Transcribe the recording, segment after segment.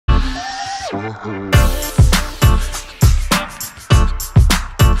Good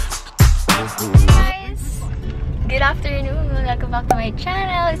afternoon! Welcome back to my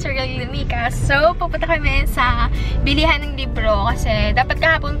channel. It's your girl, Mhica. So, pupunta kami sa bilihan ng libro kasi dapat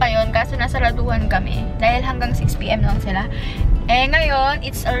kahapon pa yun kaso nasaraduhan kami dahil hanggang 6 PM lang sila. Eh, ngayon,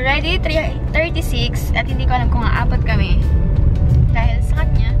 it's already 3:36 at hindi ko alam kung aabot kami dahil sa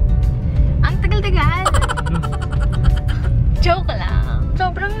kanya, ang tagal-tagal. Joke lang.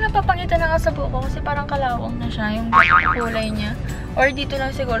 Sobrang napapangita na nga sa buko kasi parang kalawang na siya yung kulay niya. Or dito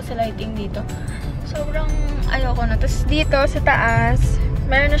lang siguro sa lighting dito. Sobrang ayoko na. Tapos dito sa taas,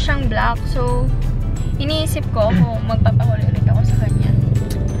 meron na siyang black. So, iniisip ko kung magpapahuli ulit ako sa kanya.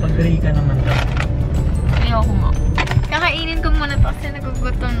 Pag-gray ka naman ka. Ayoko mo. Kakainin ko muna to kasi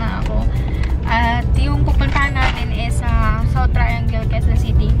nagugutom na ako. At yung pupuntahan natin is sa South Triangle, Quezon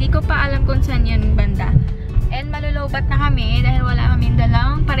City. Hindi ko pa alam kung saan yun banda. And malulobat na kami dahil wala kaming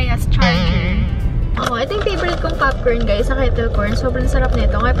dalang parehas charger. Ito yung favorite kong popcorn guys, sa kettle corn. Sobrang sarap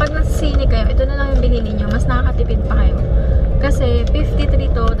nito. Kaya pag nasisini kayo, ito na lang yung binili nyo. Mas nakakatipid pa kayo. Kasi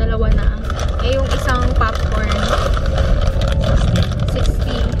 53 to, dalawa na. Eh yung isang popcorn,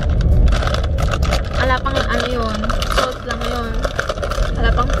 60. Wala pang ano yun. Salt lang yun.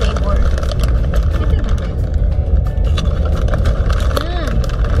 Wala pang flavor.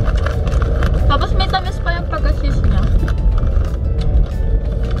 Tapos may tamis pa yung pag-assist niya.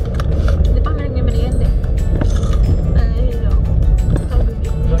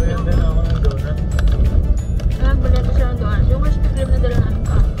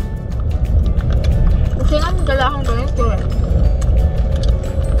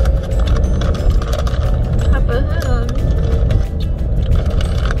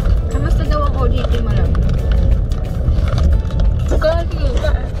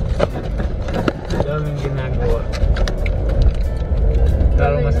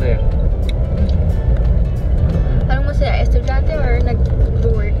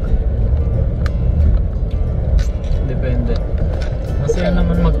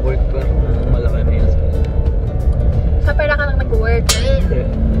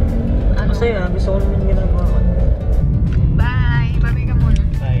 Masaya, gusto ko naman ginagawa ko. Bye! Bye ka muna.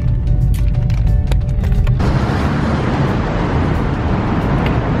 Bye.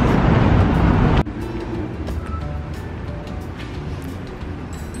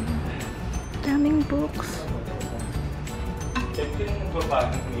 Daming books. Check yung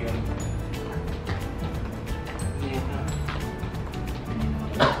babagin mo yun.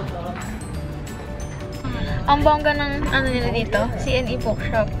 Ang bongga ng ano nila dito, CNE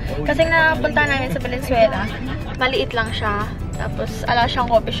Bookshop. Kasi napunta namin sa Valenzuela, maliit lang siya. Tapos, ala siyang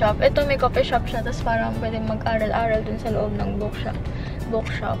coffee shop. Ito may coffee shop siya, tapos parang pwedeng mag-aral-aral dun sa loob ng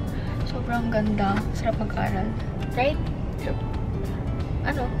bookshop. Sobrang ganda. Sarap mag-aral. Right? Yep.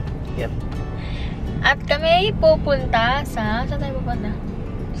 Ano? Yep. At kami pupunta sa... Saan tayo pupunta?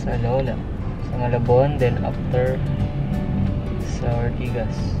 Sa Lola. Sa Malabon, then after sa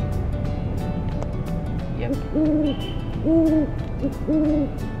Ortigas. Yep.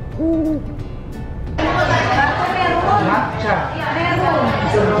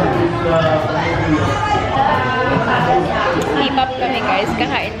 Hip-hop kami guys.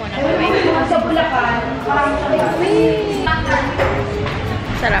 Kakain muna kami.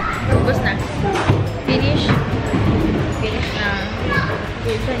 Sarap. Ubus na. Finish. Finish na.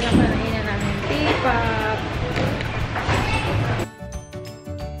 Gusto niya kanain na namin hip-hop.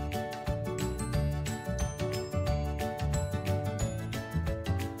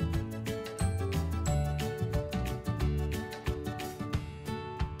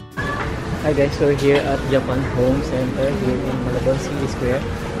 Hi guys, we're here at Japan Home Center here in Malabon City Square.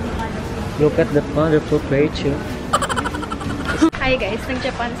 Look at that wonderful creature. Hi guys,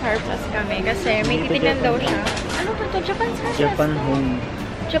 nag-Japan surplus kami kasi may titignan daw siya. Ano ba ito? Japan surplus? Japan Home.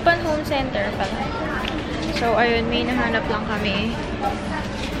 Japan Home Center pala. So ayun, may nahanap lang kami.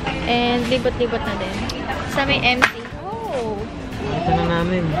 And libot-libot na din. Sa may MC. Oh! Ito na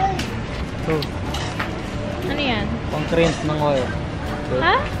namin. Ito. Ano yan? Pang-print ng wire.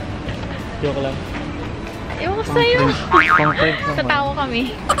 Ha? Joke lang. Ewan ko sa'yo. Pang-print ng wire. Tatawa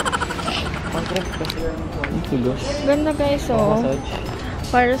kami. Pang-print kasi yung kilos. Ganda guys, oh.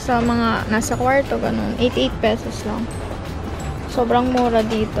 Para sa mga nasa kwarto, ganun. 88 pesos lang. Sobrang mura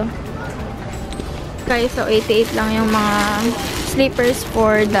dito. Guys, so 88 lang yung mga slippers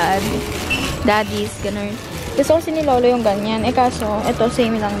for daddies, ganun. Gusto kasi ni Lolo yung ganyan. Eh kaso, ito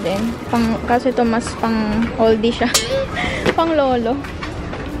same lang din. Kaso ito mas pang oldie siya. Pang Lolo.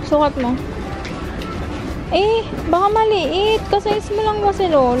 Sukat mo. Eh, baka maliit. Kasi mo lang ba si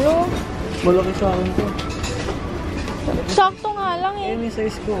Lolo? Malaki sa akin to. Sakto nga lang eh. Eh, may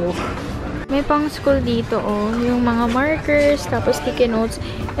size ko. May pang school dito, oh. Yung mga markers, tapos sticky notes.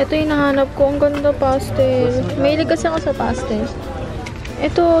 Ito yung nahanap ko. Ang ganda pastel. Mahilig kasi ako sa pastel.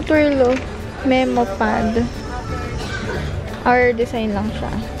 Ito, twirlo. Memo pad. Our design lang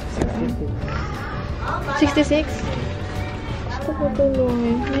siya. 66? Gusto ko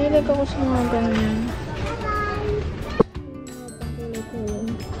tulungin. Mahilig ako sa mga ganyan.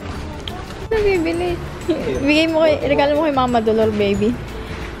 Bibili. Bigay mo kay, regalo mo kay Mama Dolor, baby.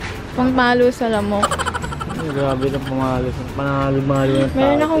 Pang malo sa lamok. Grabe lang pumalo. Panalo-malo.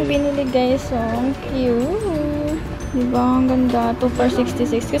 Meron akong binili, guys. So, ang cute. Diba? Ang ganda. 2 for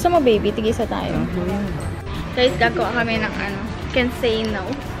 66. Gusto mo, baby? Tigisa tayo. Guys, gagawa kami ng ano. Can say no.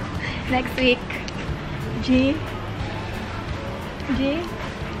 Next week. G.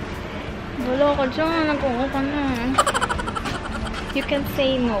 Bulo ko dyan. Nag-uho ka na. You can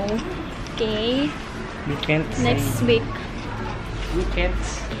say no. Okay? We can't say. Next week. We can't.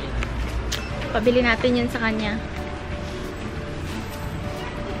 Pabili natin yun sa kanya.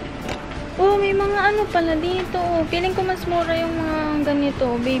 Oh, may mga ano pala dito. Feeling ko mas mura yung mga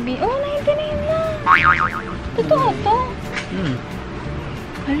ganito, baby. Oh, 99 na. Totoo to?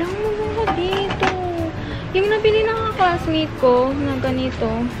 Alam mo ba dito? Yung nabili ng classmate ko na ganito.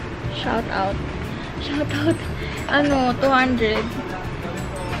 Shoutout. Ano, 200.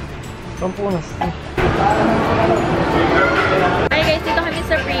 Pampunas. Ay guys, dito kami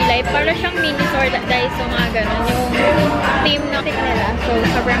sa Free Life. Para siyang mini store guys. So mga ganun. Yung team na nila. So,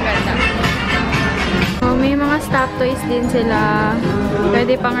 sobrang ganda. So, may mga stop toys din sila.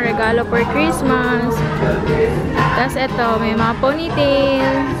 Pwede pang regalo for Christmas. Tapos ito, may mga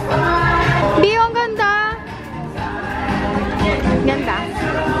ponytail. Bio, ang ganda! Ganda.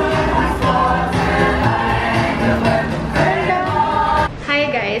 Hi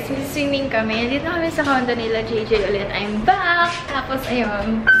guys, swimming kami. Dito kami sa condo nila JJ ulit. I'm back! Tapos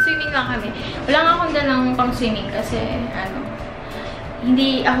ayun, swimming lang kami. Wala nga akong dalang pang swimming kasi ano,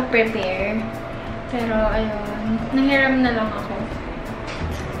 hindi ako prepare. Pero ayun, nanghiram na lang ako.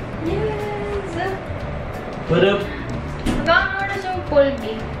 Yes! What up? Hanggang oras yung pool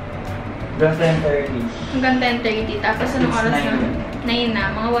B? Hanggang 10:30. Hanggang 10:30. Tapos anong oras na? 9 na.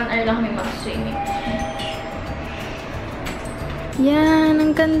 Mga 1 hour lang kami mag-swimming. Yan,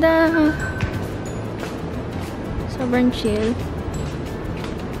 ang ganda. Sobrang chill.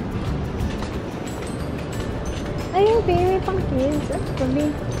 Ayun, baby, pang kids.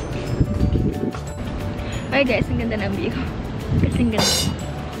 Sabi. Ay guys, ang ganda ng view. Kasi ang ganda.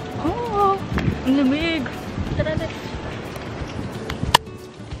 Oh, ang lamig. Tara, tara.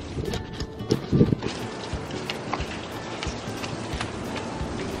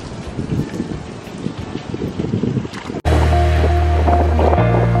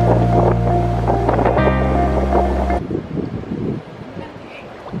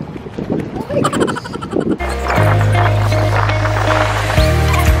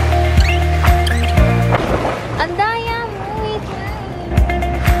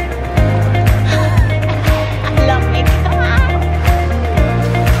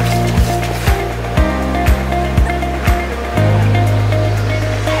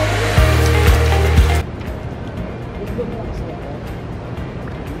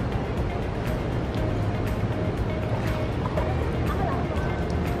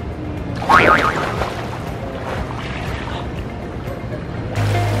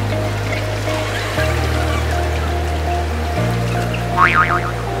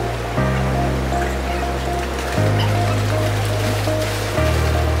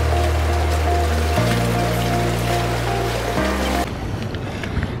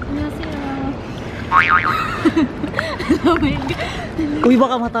 Uy,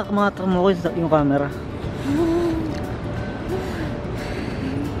 baka mata mo ko yung camera.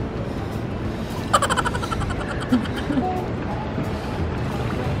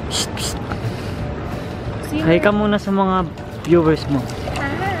 Hi ka muna sa mga viewers mo.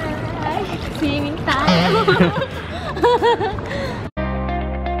 Hi! Swimming tayo!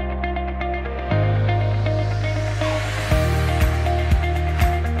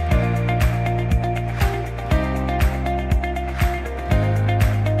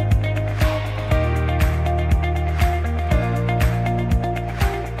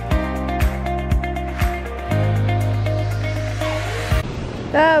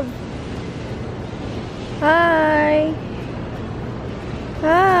 Love! Hi!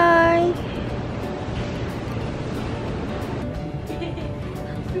 Hi!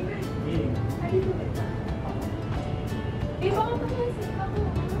 Oh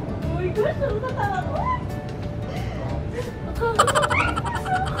my gosh, nakakatawa ko!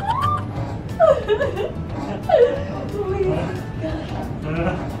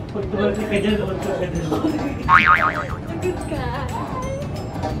 Pagtuwalti ka dyan, ulto ka dyan. Good ka.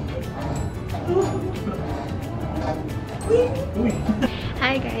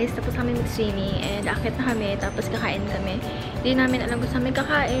 Hi guys, tapos kami mag-swimming and akit na kami, tapos kakain kami. Hindi namin alam kung saan kami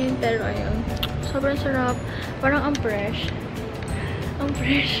kakain, pero ayun, sobrang sarap. Parang ang fresh. Ang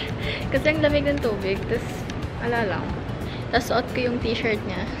fresh. Kasi ang lamig ng tubig, tapos ala lang. Tapos suot ko yung t-shirt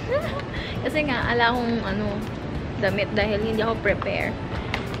niya. Kasi nga, ala akong damit dahil hindi ako prepare.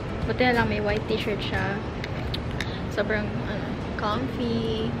 Buti na lang may white t-shirt siya. Sobrang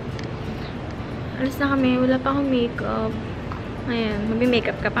comfy. Alis na kami, wala pa akong makeup. Ayan,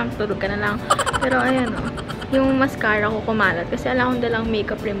 magbi-makeup ka pa, tulog ka na lang. Pero ayan yung mascara ko kumalat kasi ala akong dalang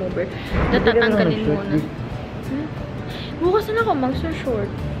makeup remover. Natatanggalin muna. Bukas na ako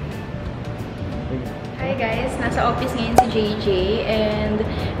mag-short. Hi guys, nasa office ngayon si JJ and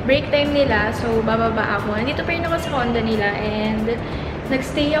break time nila, so bababa ako. Nandito pa rin ako sa condo nila and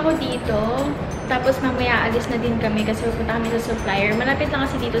nagstay ako dito. Tapos mamaya alis na din kami kasi pupunta kami sa supplier. Malapit lang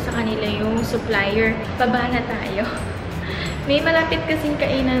kasi dito sa kanila yung supplier. Baba na tayo. May malapit kasing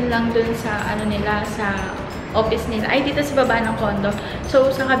kainan lang dun sa nila, sa office nila. Ay, dito sa baba ng condo. So,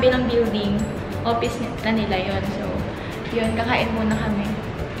 sa kabilang building, office na nila yon. So, yun, kakain muna kami.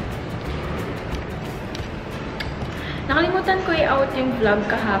 Nakalimutan ko i-out yung vlog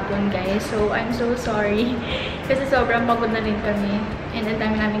kahapon, guys. So, I'm so sorry. Kasi sobrang pagod na rin kami. And ang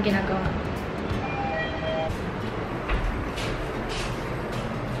dami namin ginagawa.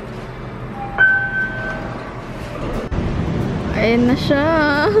 Ayan na siya.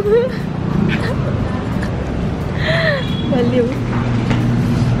 Baliw.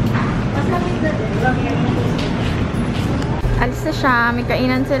 Alis na siya. May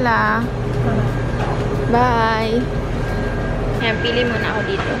kainan sila. Bye. Ayan, pili muna ako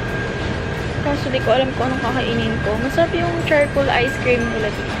dito. Kaso di ko alam kung anong kakainin ko. Masarap yung charcoal ice cream nila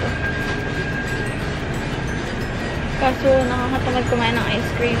dito. Kaso nakakatamad kumain ng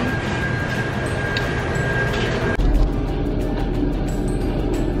ice cream.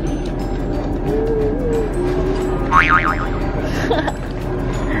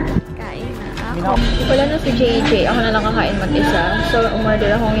 Kain na ako. Wala na si JJ. Ako na lang kakain mag-isa. So,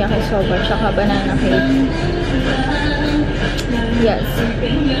 umorder akong yakisoba tsaka banana cake. Yes.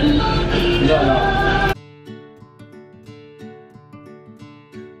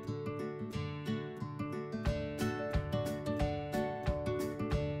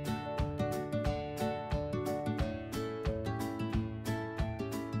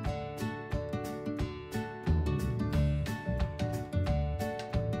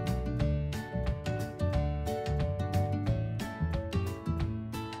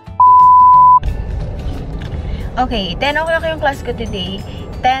 Okay, 10 o'clock yung class ko today.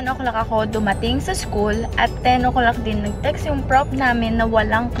 10 o'clock ako dumating sa school at 10 o'clock din nag-text yung prof namin na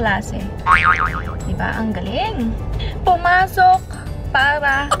walang klase. Diba? Ang galing! Pumasok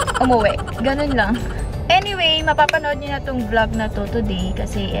para umuwi. Ganun lang. Anyway, mapapanood nyo na tong vlog na to today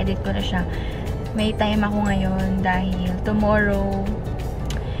kasi edit ko na siya. May time ako ngayon dahil tomorrow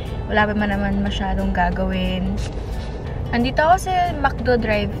wala pa naman masyadong gagawin. Andito ako sa McDo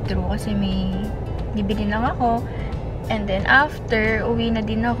drive-thru kasi may bibili lang ako. And then after, uwi na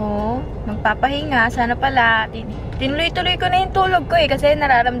din ako. Magpapahinga. Sana pala, tinuloy-tuloy ko na yung tulog ko kasi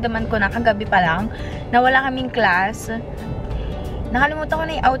nararamdaman ko na kagabi pa lang na wala kaming class. Nakalimutan ko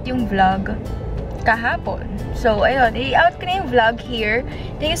na i-out yung vlog kahapon. So, ayun. I-out ko na yung vlog here.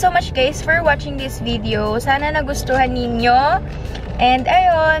 Thank you so much guys for watching this video. Sana nagustuhan ninyo. And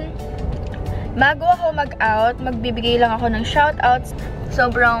ayun. Bago ako mag-out, magbibigay lang ako ng shoutouts.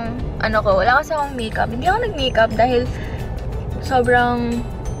 Sobrang wala kasi akong makeup. Hindi ako nag-makeup dahil sobrang,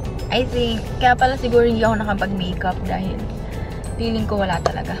 I think, kaya pala siguro hindi ako nakapag-makeup dahil feeling ko wala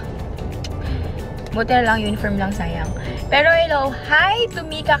talaga. Buti na lang, uniform lang, sayang. Pero hello, hi to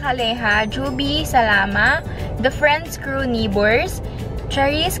Mhica Kaleha, Juby Salama, The Friends Crew Neighbors,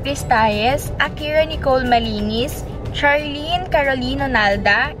 Charis Cristalles, Akira Nicole Malinis, Charlene Carolino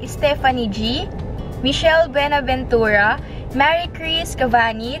Nalda, Stephanie G, Michelle Buenaventura, Mary Chris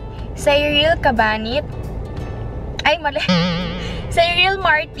Cabanit, Cyril Cabanit, ay mali, Cyril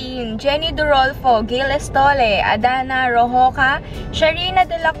Martin, Jenny Durolfo, Gail Estole, Adana Rojoca, Sharina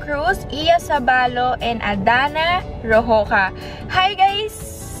De La Cruz, Iya Sabalo, and Adana Rojoca. Hi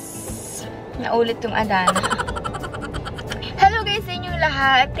guys! Naulit yung Adana. Hello guys sa inyong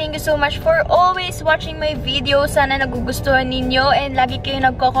lahat. Thank you so much for always watching my video. Sana nagugustuhan ninyo and lagi kayo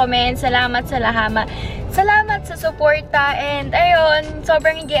nagko-comment. Salamat sa lahama. Salamat sa suporta. And ayun,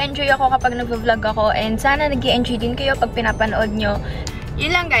 sobrang nag-enjoy ako kapag nag-vlog ako. And sana nag-enjoy din kayo pag pinapanood nyo.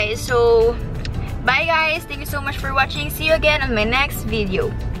 Yun lang guys. So, bye guys. Thank you so much for watching. See you again on my next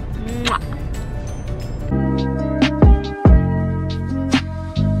video. Mwah!